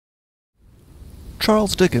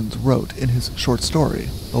Charles Dickens wrote in his short story,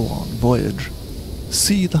 The Long Voyage,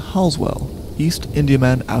 "See the Halsewell, East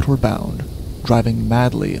Indiaman outward bound, driving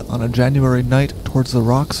madly on a January night towards the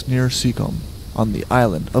rocks near Seacombe, on the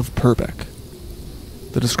island of Purbeck."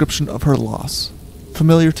 The description of her loss,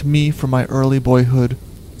 familiar to me from my early boyhood,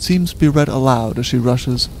 seems to be read aloud as she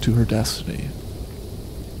rushes to her destiny.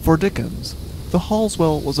 For Dickens, the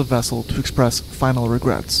Halsewell was a vessel to express final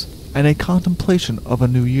regrets and a contemplation of a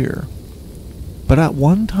new year. But at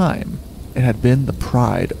one time, it had been the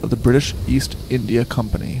pride of the British East India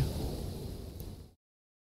Company.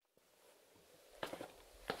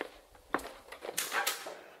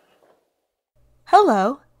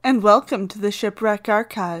 Hello, and welcome to the Shipwreck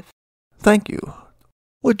Archive. Thank you.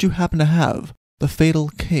 Would you happen to have The Fatal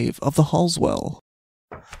Cave of the Halsewell?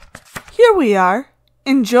 Here we are.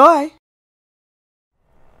 Enjoy!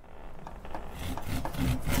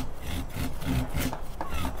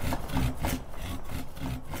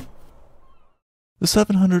 The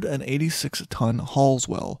 786-ton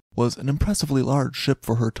Halsewell was an impressively large ship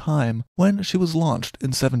for her time when she was launched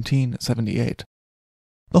in 1778.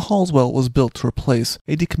 The Halsewell was built to replace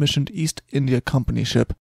a decommissioned East India Company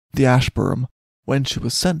ship, the Ashburnham, when she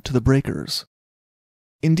was sent to the breakers.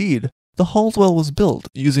 Indeed, the Halsewell was built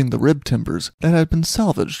using the rib timbers that had been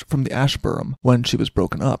salvaged from the Ashburnham when she was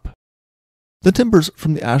broken up. The timbers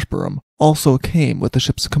from the Ashburnham also came with the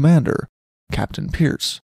ship's commander, Captain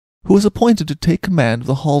Pierce, who was appointed to take command of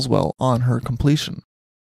the Halsewell on her completion.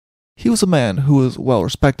 He was a man who was well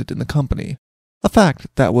respected in the company, a fact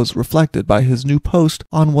that was reflected by his new post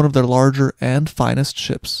on one of their larger and finest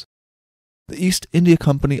ships. The East India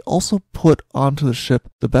Company also put onto the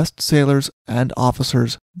ship the best sailors and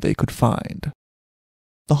officers they could find.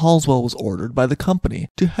 The Halsewell was ordered by the company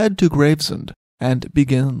to head to Gravesend and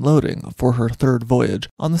begin loading for her third voyage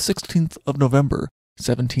on the 16th of November,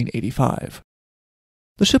 1785.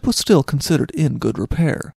 The ship was still considered in good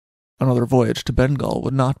repair. Another voyage to Bengal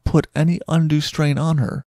would not put any undue strain on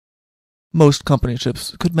her. Most company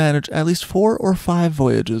ships could manage at least 4 or 5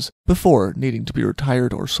 voyages before needing to be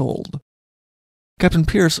retired or sold. Captain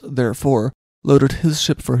Pierce, therefore, loaded his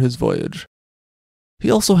ship for his voyage.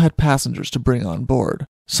 He also had passengers to bring on board,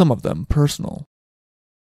 some of them personal.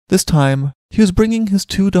 This time, he was bringing his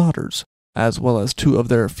 2 daughters, as well as 2 of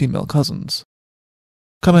their female cousins.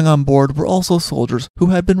 Coming on board were also soldiers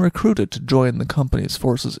who had been recruited to join the company's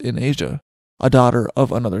forces in Asia, a daughter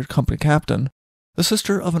of another company captain, the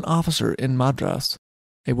sister of an officer in Madras,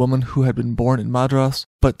 a woman who had been born in Madras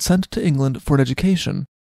but sent to England for an education,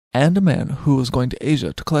 and a man who was going to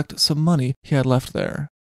Asia to collect some money he had left there.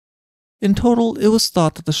 In total, it was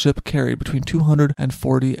thought that the ship carried between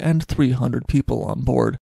 240 and 300 people on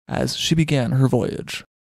board as she began her voyage.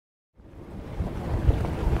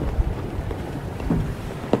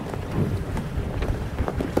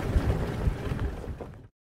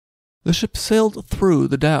 The ship sailed through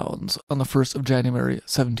the Downs on the 1st of January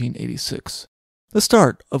 1786, the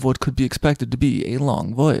start of what could be expected to be a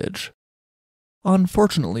long voyage.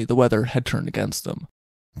 Unfortunately, the weather had turned against them.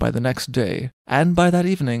 By the next day, and by that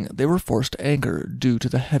evening, they were forced to anchor due to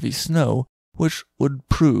the heavy snow, which would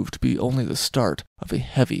prove to be only the start of a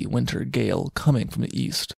heavy winter gale coming from the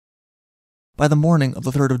east. By the morning of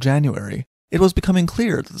the 3rd of January, it was becoming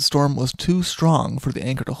clear that the storm was too strong for the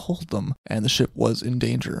anchor to hold them, and the ship was in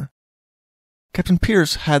danger. Captain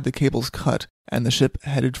Pierce had the cables cut, and the ship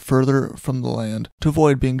headed further from the land to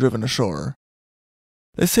avoid being driven ashore.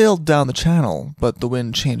 They sailed down the channel, but the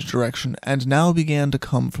wind changed direction and now began to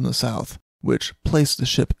come from the south, which placed the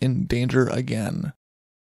ship in danger again.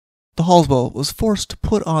 The Halsewell was forced to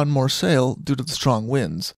put on more sail due to the strong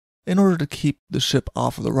winds, in order to keep the ship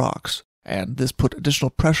off of the rocks, and this put additional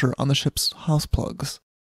pressure on the ship's hawse plugs.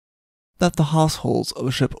 That the hawse holes of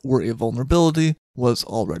a ship were a vulnerability was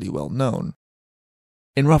already well known.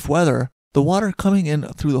 In rough weather, the water coming in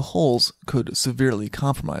through the holes could severely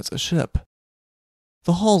compromise a ship.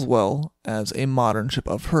 The Halsewell, as a modern ship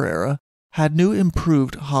of her era, had new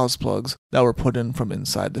improved hawse plugs that were put in from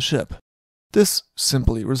inside the ship. This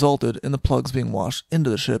simply resulted in the plugs being washed into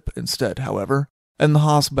the ship instead, however, and the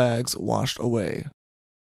hawse bags washed away.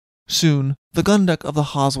 Soon, the gun deck of the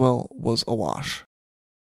Halsewell was awash.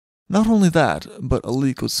 Not only that, but a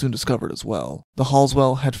leak was soon discovered as well. The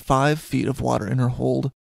Halsewell had 5 feet of water in her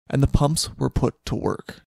hold, and the pumps were put to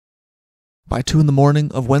work. By 2 in the morning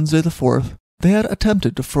of Wednesday the 4th, they had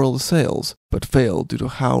attempted to furl the sails, but failed due to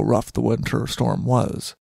how rough the winter storm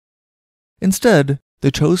was. Instead, they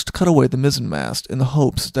chose to cut away the mizzenmast in the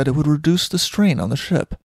hopes that it would reduce the strain on the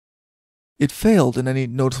ship. It failed in any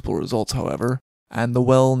noticeable results, however, and the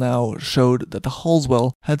well now showed that the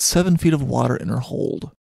Halsewell had 7 feet of water in her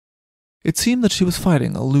hold. It seemed that she was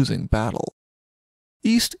fighting a losing battle.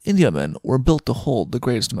 East Indiamen were built to hold the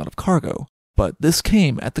greatest amount of cargo, but this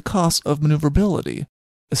came at the cost of maneuverability,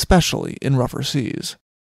 especially in rougher seas.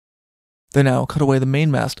 They now cut away the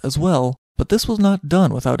mainmast as well, but this was not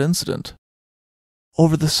done without incident.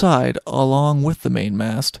 Over the side, along with the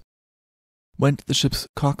mainmast, went the ship's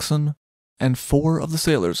coxswain and 4 of the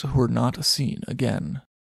sailors who were not seen again.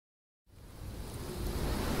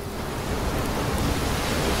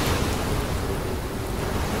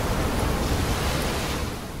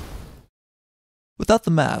 Without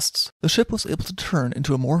the masts, the ship was able to turn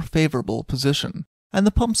into a more favorable position, and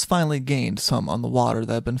the pumps finally gained some on the water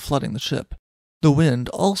that had been flooding the ship. The wind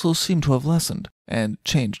also seemed to have lessened and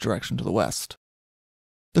changed direction to the west.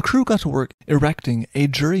 The crew got to work erecting a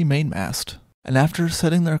jury mainmast, and after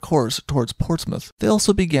setting their course towards Portsmouth, they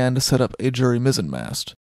also began to set up a jury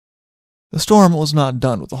mizzenmast. The storm was not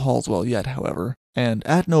done with the Halsewell yet, however, and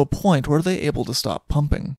at no point were they able to stop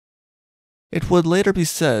pumping. It would later be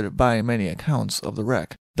said by many accounts of the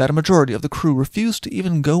wreck that a majority of the crew refused to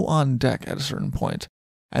even go on deck at a certain point,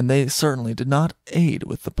 and they certainly did not aid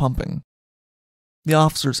with the pumping. The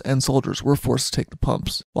officers and soldiers were forced to take the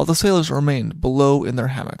pumps, while the sailors remained below in their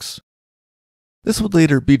hammocks. This would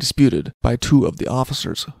later be disputed by 2 of the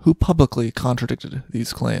officers, who publicly contradicted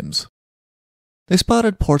these claims. They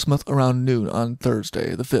spotted Portsmouth around noon on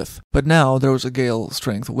Thursday, the 5th, but now there was a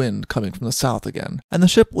gale-strength wind coming from the south again, and the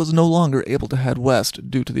ship was no longer able to head west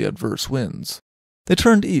due to the adverse winds. They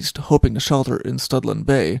turned east, hoping to shelter in Studland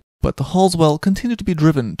Bay, but the Halsewell continued to be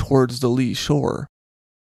driven towards the lee shore.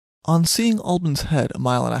 On seeing Albin's Head 1.5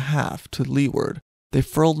 miles to leeward, they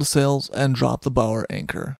furled the sails and dropped the bower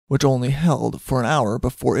anchor, which only held for an hour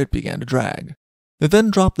before it began to drag. They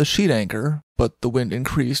then dropped the sheet anchor, but the wind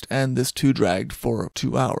increased and this too dragged for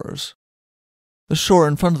 2 hours. The shore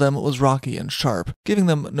in front of them was rocky and sharp, giving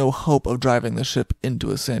them no hope of driving the ship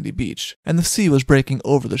into a sandy beach, and the sea was breaking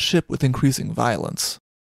over the ship with increasing violence.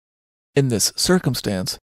 In this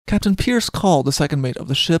circumstance, Captain Pierce called the second mate of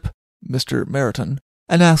the ship, Mr. Meriton,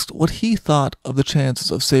 and asked what he thought of the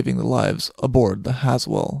chances of saving the lives aboard the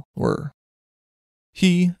Halsewell were.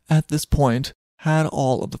 He, at this point, had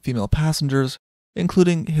all of the female passengers,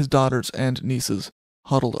 including his daughters and nieces,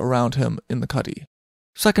 huddled around him in the cuddy.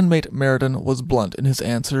 Second Mate Meriton was blunt in his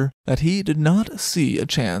answer that he did not see a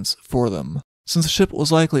chance for them, since the ship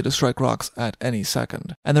was likely to strike rocks at any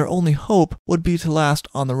second, and their only hope would be to last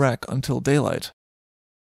on the wreck until daylight.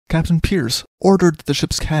 Captain Pierce ordered that the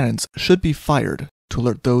ship's cannons should be fired to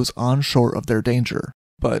alert those on shore of their danger,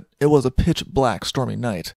 but it was a pitch-black stormy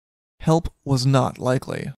night. Help was not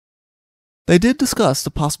likely. They did discuss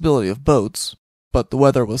the possibility of boats, but the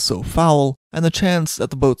weather was so foul, and the chance that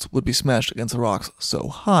the boats would be smashed against the rocks so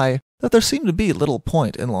high, that there seemed to be little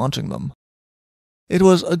point in launching them. It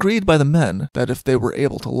was agreed by the men that if they were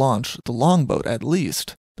able to launch the longboat at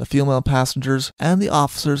least, the female passengers and the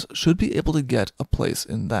officers should be able to get a place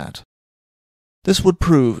in that. This would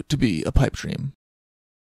prove to be a pipe dream.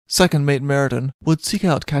 Second Mate Meriton would seek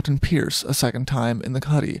out Captain Pierce a second time in the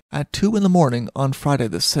cuddy at 2 a.m. on Friday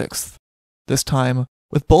the 6th. This time,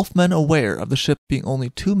 with both men aware of the ship being only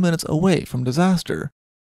 2 minutes away from disaster.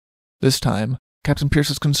 This time, Captain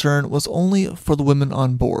Pierce's concern was only for the women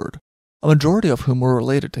on board, a majority of whom were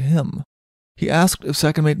related to him. He asked if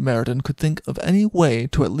Second Mate Meriton could think of any way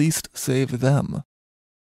to at least save them.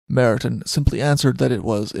 Meriton simply answered that it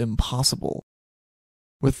was impossible.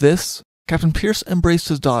 With this, Captain Pierce embraced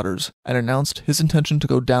his daughters and announced his intention to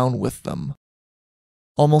go down with them.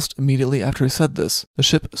 Almost immediately after he said this, the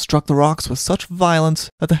ship struck the rocks with such violence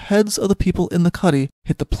that the heads of the people in the cuddy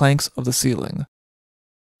hit the planks of the ceiling.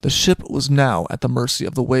 The ship was now at the mercy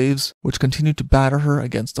of the waves, which continued to batter her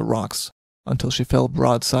against the rocks until she fell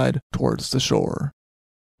broadside towards the shore.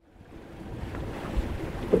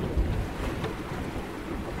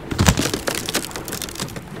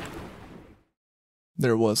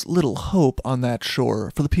 There was little hope on that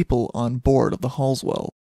shore for the people on board of the Halsewell.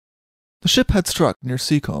 The ship had struck near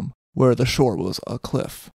Seacombe, where the shore was a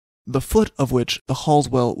cliff, the foot of which the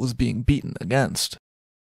Halsewell was being beaten against.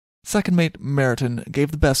 Second Mate Meriton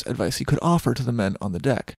gave the best advice he could offer to the men on the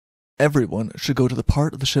deck. Everyone should go to the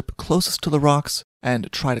part of the ship closest to the rocks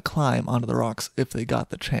and try to climb onto the rocks if they got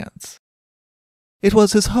the chance. It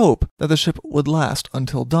was his hope that the ship would last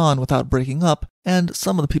until dawn without breaking up, and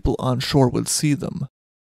some of the people on shore would see them.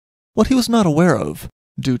 What he was not aware of,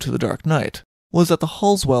 due to the dark night, was that the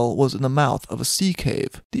Halsewell was in the mouth of a sea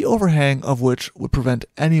cave, the overhang of which would prevent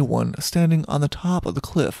anyone standing on the top of the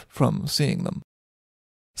cliff from seeing them.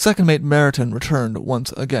 Second Mate Meriton returned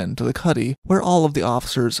once again to the cuddy, where all of the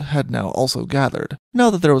officers had now also gathered, now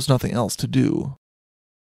that there was nothing else to do.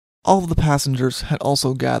 All of the passengers had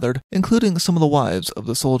also gathered, including some of the wives of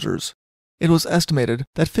the soldiers. It was estimated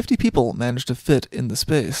that 50 people managed to fit in the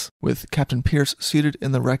space, with Captain Pierce seated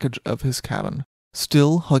in the wreckage of his cabin,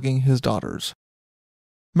 still hugging his daughters.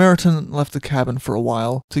 Meriton left the cabin for a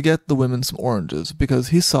while to get the women some oranges because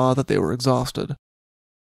he saw that they were exhausted.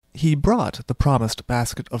 He brought the promised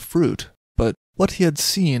basket of fruit, but what he had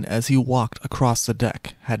seen as he walked across the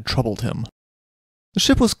deck had troubled him. The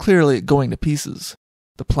ship was clearly going to pieces.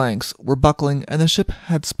 The planks were buckling and the ship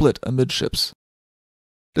had split amidships.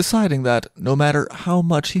 Deciding that, no matter how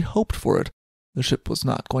much he hoped for it, the ship was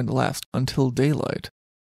not going to last until daylight.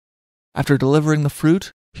 After delivering the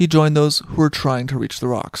fruit, he joined those who were trying to reach the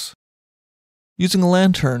rocks. Using a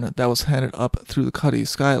lantern that was handed up through the cuddy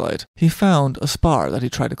skylight, he found a spar that he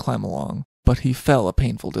tried to climb along, but he fell a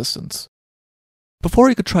painful distance. Before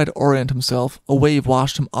he could try to orient himself, a wave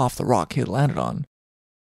washed him off the rock he had landed on.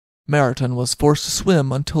 Meriton was forced to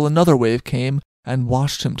swim until another wave came and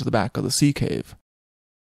washed him to the back of the sea cave.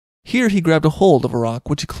 Here he grabbed a hold of a rock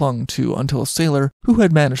which he clung to until a sailor, who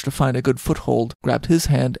had managed to find a good foothold, grabbed his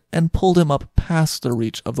hand and pulled him up past the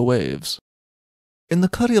reach of the waves. In the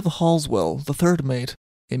cuddy of the Halsewell, the third mate,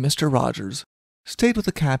 a Mr. Rogers, stayed with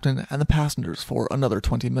the captain and the passengers for another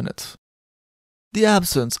 20 minutes. The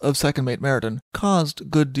absence of second mate Meriton caused a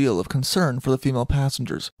good deal of concern for the female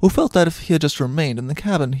passengers, who felt that if he had just remained in the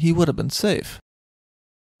cabin he would have been safe.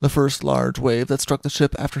 The first large wave that struck the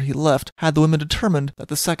ship after he left had the women determined that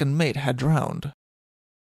the second mate had drowned.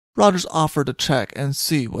 Rogers offered to check and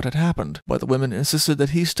see what had happened, but the women insisted that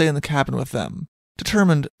he stay in the cabin with them,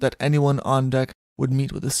 determined that anyone on deck would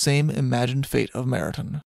meet with the same imagined fate of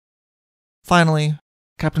Meriton. Finally,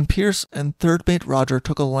 Captain Pierce and third mate Roger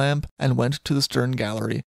took a lamp and went to the stern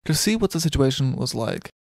gallery to see what the situation was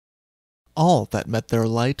like. All that met their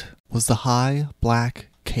light was the high, black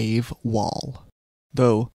cave wall,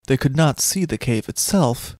 though they could not see the cave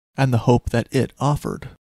itself and the hope that it offered.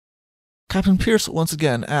 Captain Pierce once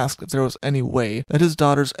again asked if there was any way that his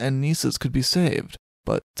daughters and nieces could be saved,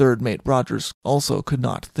 but third mate Rogers also could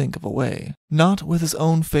not think of a way, not with his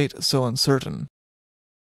own fate so uncertain.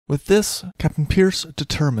 With this, Captain Pierce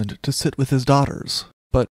determined to sit with his daughters,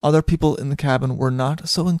 but other people in the cabin were not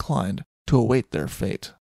so inclined to await their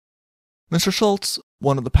fate. Mr. Schultz,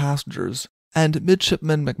 one of the passengers, and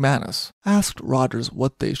Midshipman McManus asked Rogers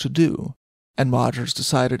what they should do, and Rogers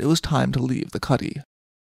decided it was time to leave the cuddy.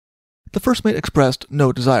 The first mate expressed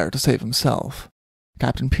no desire to save himself.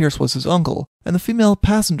 Captain Pierce was his uncle, and the female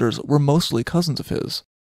passengers were mostly cousins of his.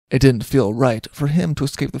 It didn't feel right for him to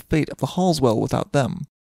escape the fate of the Halsewell without them.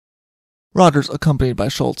 Rogers, accompanied by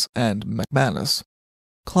Schultz and McManus,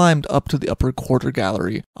 climbed up to the upper quarter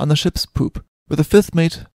gallery on the ship's poop, with the fifth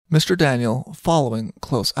mate, Mr. Daniel, following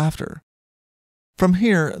close after. From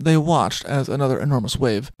here they watched as another enormous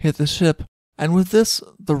wave hit the ship, and with this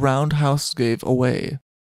the roundhouse gave away.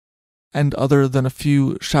 And other than a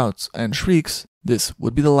few shouts and shrieks, this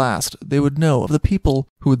would be the last they would know of the people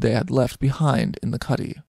who they had left behind in the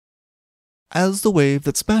cuddy. As the wave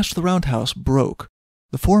that smashed the roundhouse broke,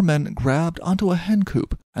 the four men grabbed onto a hen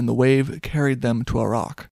coop, and the wave carried them to a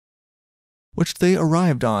rock, which they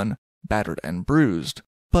arrived on, battered and bruised,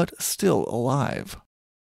 but still alive.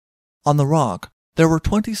 On the rock there were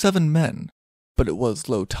 27 men, but it was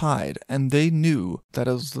low tide, and they knew that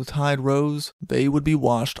as the tide rose, they would be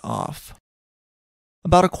washed off.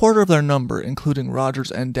 About a quarter of their number, including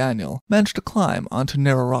Rogers and Daniel, managed to climb onto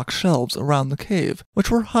narrow rock shelves around the cave,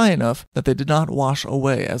 which were high enough that they did not wash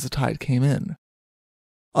away as the tide came in.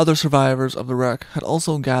 Other survivors of the wreck had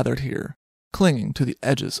also gathered here, clinging to the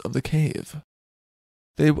edges of the cave.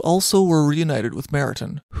 They also were reunited with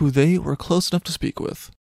Meriton, who they were close enough to speak with.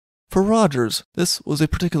 For Rogers, this was a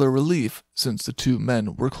particular relief, since the two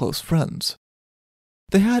men were close friends.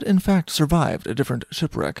 They had in fact survived a different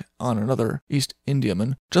shipwreck on another East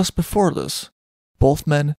Indiaman just before this. Both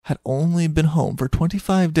men had only been home for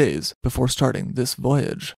 25 days before starting this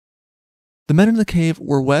voyage. The men in the cave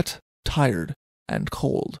were wet, tired, and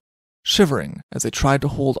cold, shivering as they tried to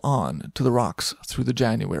hold on to the rocks through the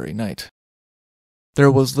January night.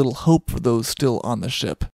 There was little hope for those still on the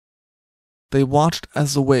ship. They watched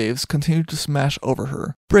as the waves continued to smash over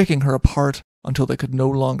her, breaking her apart until they could no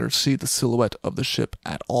longer see the silhouette of the ship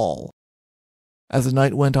at all. As the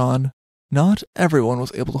night went on, not everyone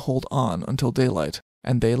was able to hold on until daylight,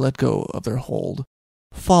 and they let go of their hold,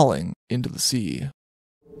 falling into the sea.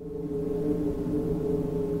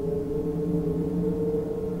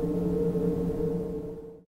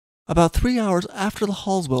 About 3 hours after the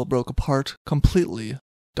Halsewell broke apart completely,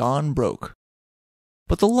 dawn broke.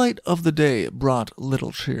 But the light of the day brought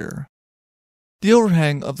little cheer. The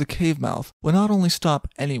overhang of the cave mouth would not only stop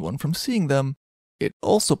anyone from seeing them, it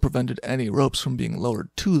also prevented any ropes from being lowered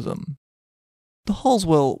to them. The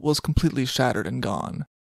Halsewell was completely shattered and gone.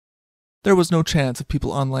 There was no chance of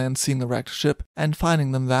people on land seeing the wrecked ship and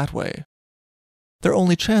finding them that way. Their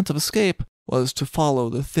only chance of escape was to follow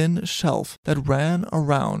the thin shelf that ran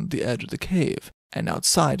around the edge of the cave and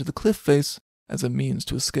outside to the cliff face as a means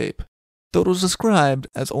to escape, though it was described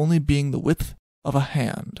as only being the width of a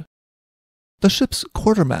hand. The ship's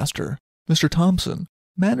quartermaster, Mr. Thompson,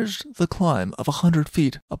 managed the climb of 100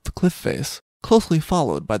 feet up the cliff face, closely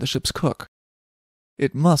followed by the ship's cook.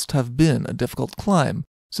 It must have been a difficult climb,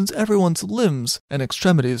 since everyone's limbs and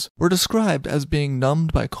extremities were described as being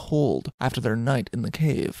numbed by cold after their night in the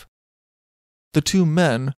cave. The two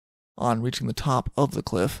men, on reaching the top of the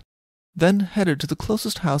cliff, then headed to the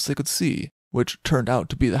closest house they could see, which turned out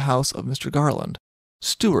to be the house of Mr. Garland,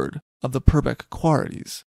 steward of the Purbeck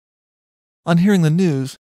quarries. On hearing the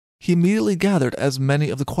news, he immediately gathered as many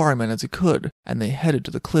of the quarrymen as he could, and they headed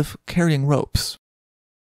to the cliff carrying ropes.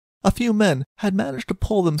 A few men had managed to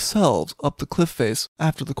pull themselves up the cliff face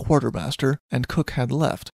after the quartermaster and cook had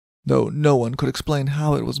left, though no one could explain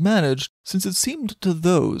how it was managed, since it seemed to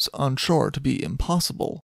those on shore to be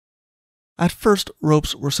impossible. At first,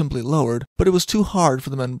 ropes were simply lowered, but it was too hard for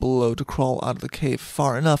the men below to crawl out of the cave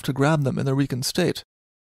far enough to grab them in their weakened state.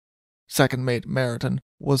 Second mate Meriton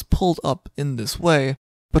was pulled up in this way,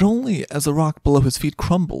 but only as the rock below his feet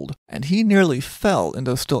crumbled, and he nearly fell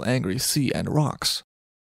into a still angry sea and rocks.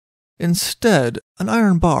 Instead, an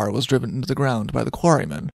iron bar was driven into the ground by the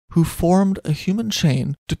quarrymen, who formed a human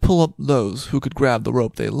chain to pull up those who could grab the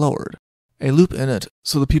rope they lowered, a loop in it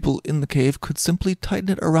so the people in the cave could simply tighten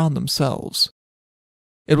it around themselves.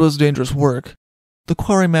 It was dangerous work. The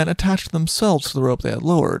quarrymen attached themselves to the rope they had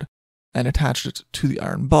lowered, and attached it to the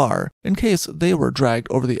iron bar in case they were dragged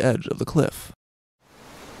over the edge of the cliff.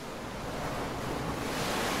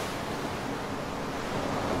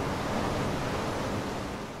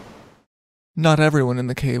 Not everyone in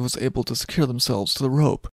the cave was able to secure themselves to the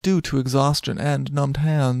rope, due to exhaustion and numbed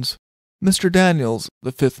hands. Mr. Daniels,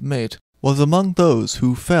 the fifth mate, was among those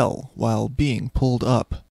who fell while being pulled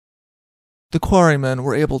up. The quarrymen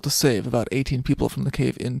were able to save about 18 people from the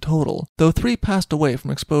cave in total, though 3 passed away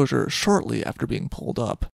from exposure shortly after being pulled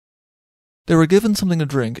up. They were given something to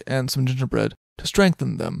drink and some gingerbread to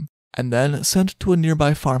strengthen them, and then sent to a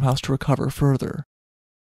nearby farmhouse to recover further.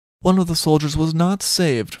 One of the soldiers was not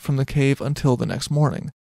saved from the cave until the next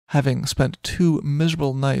morning, having spent 2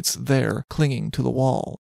 miserable nights there clinging to the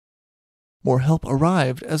wall. More help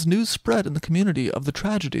arrived as news spread in the community of the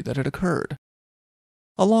tragedy that had occurred.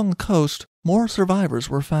 Along the coast, more survivors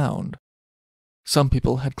were found. Some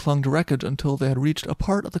people had clung to wreckage until they had reached a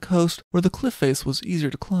part of the coast where the cliff face was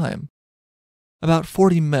easier to climb. About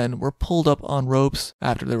 40 men were pulled up on ropes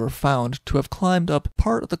after they were found to have climbed up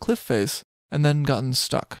part of the cliff face and then gotten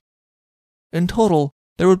stuck. In total,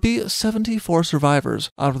 there would be 74 survivors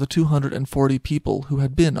out of the 240 people who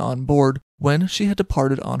had been on board when she had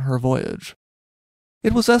departed on her voyage.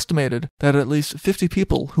 It was estimated that at least 50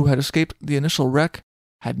 people who had escaped the initial wreck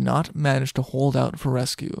had not managed to hold out for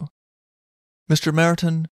rescue. Mr.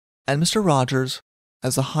 Meriton and Mr. Rogers,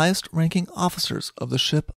 as the highest-ranking officers of the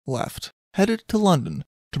ship, left, headed to London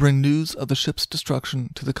to bring news of the ship's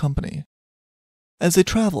destruction to the company. As they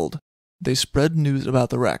traveled, they spread news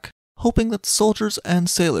about the wreck, hoping that the soldiers and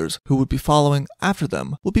sailors who would be following after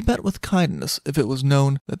them would be met with kindness if it was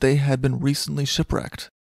known that they had been recently shipwrecked.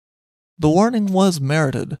 The warning was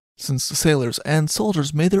merited, since the sailors and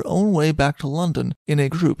soldiers made their own way back to London in a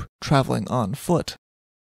group traveling on foot.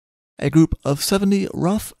 A group of 70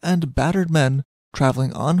 rough and battered men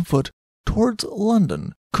traveling on foot towards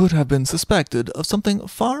London could have been suspected of something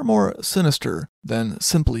far more sinister than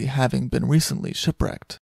simply having been recently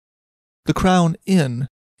shipwrecked. The Crown Inn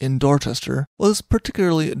in Dorchester was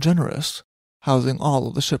particularly generous, housing all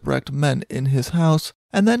of the shipwrecked men in his house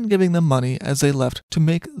and then giving them money as they left to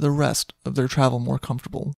make the rest of their travel more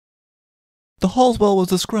comfortable. The Halsewell was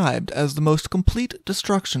described as the most complete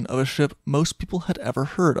destruction of a ship most people had ever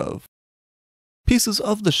heard of. Pieces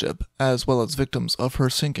of the ship, as well as victims of her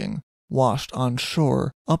sinking, washed on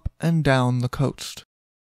shore up and down the coast.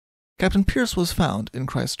 Captain Pierce was found in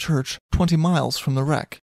Christchurch, 20 miles from the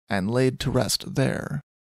wreck, and laid to rest there.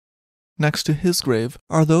 Next to his grave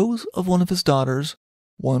are those of one of his daughters,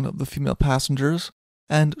 one of the female passengers,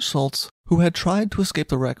 and Schultz, who had tried to escape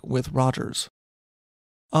the wreck with Rogers.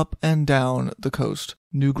 Up and down the coast,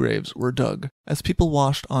 new graves were dug as people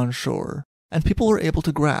washed on shore, and people were able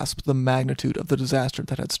to grasp the magnitude of the disaster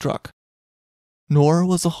that had struck. Nor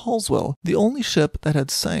was the Halsewell the only ship that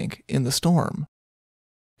had sank in the storm.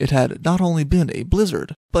 It had not only been a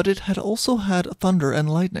blizzard, but it had also had thunder and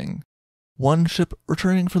lightning. One ship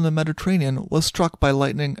returning from the Mediterranean was struck by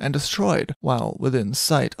lightning and destroyed while within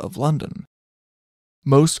sight of London.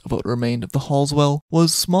 Most of what remained of the Halsewell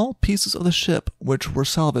was small pieces of the ship which were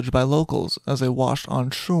salvaged by locals as they washed on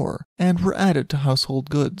shore and were added to household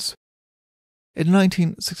goods. In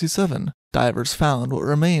 1967, divers found what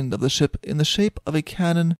remained of the ship in the shape of a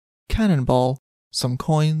cannon, cannonball, some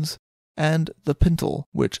coins, and the pintle,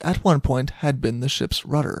 which at one point had been the ship's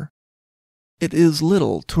rudder. It is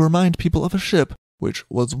little to remind people of a ship which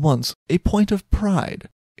was once a point of pride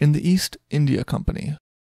in the East India Company.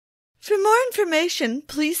 For more information,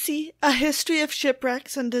 please see A History of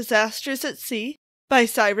Shipwrecks and Disasters at Sea by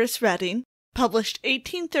Cyrus Redding, published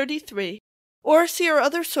 1833, or see our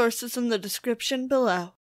other sources in the description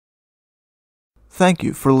below. Thank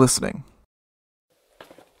you for listening.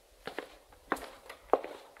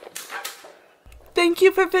 Thank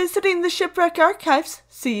you for visiting the Shipwreck Archives.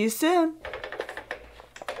 See you soon.